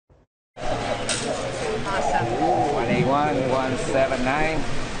Awesome. 181, 179.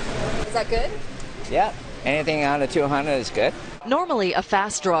 Is that good? Yeah, anything under 200 is good. Normally, a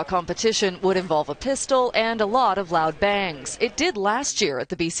fast draw competition would involve a pistol and a lot of loud bangs. It did last year at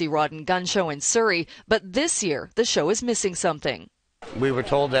the BC Rod and Gun Show in Surrey, but this year the show is missing something. We were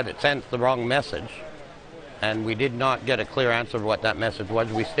told that it sent the wrong message, and we did not get a clear answer of what that message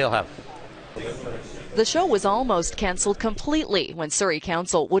was. We still have. The show was almost cancelled completely when Surrey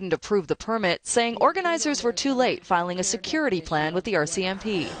Council wouldn't approve the permit, saying organizers were too late filing a security plan with the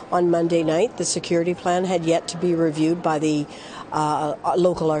RCMP. On Monday night, the security plan had yet to be reviewed by the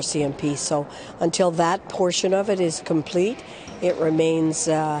local RCMP. So until that portion of it is complete, it remains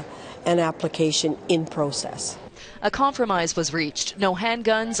an application in process. A compromise was reached. No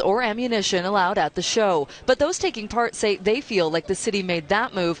handguns or ammunition allowed at the show. But those taking part say they feel like the city made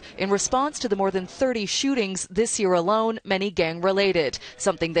that move in response to the more than 30 shootings this year alone, many gang-related,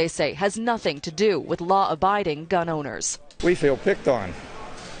 something they say has nothing to do with law-abiding gun owners. We feel picked on.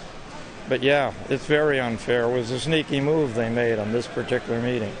 But yeah, it's very unfair. It was a sneaky move they made on this particular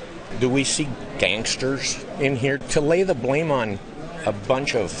meeting. Do we see gangsters in here? To lay the blame on a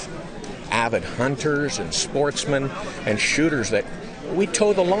bunch of avid hunters and sportsmen and shooters, that we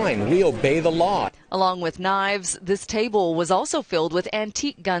toe the line, we obey the law. Along with knives, this table was also filled with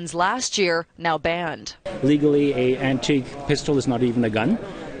antique guns last year, now banned. Legally, an antique pistol is not even a gun.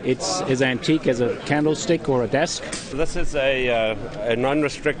 It's as antique as a candlestick or a desk. This is a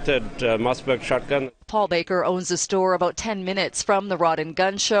non-restricted Mossberg shotgun. Paul Baker owns a store about 10 minutes from the Rod and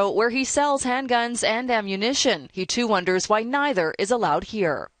Gun Show where he sells handguns and ammunition. He too wonders why neither is allowed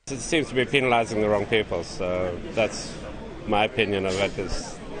here. It seems to be penalizing the wrong people, so that's my opinion of it.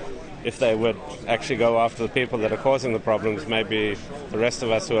 Is if they would actually go after the people that are causing the problems, maybe the rest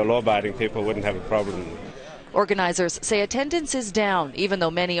of us who are law-abiding people wouldn't have a problem. Organizers say attendance is down, even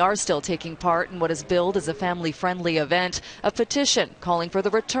though many are still taking part in what is billed as a family-friendly event. A petition calling for the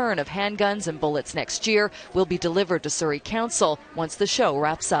return of handguns and bullets next year will be delivered to Surrey Council once the show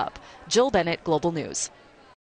wraps up. Jill Bennett, Global News.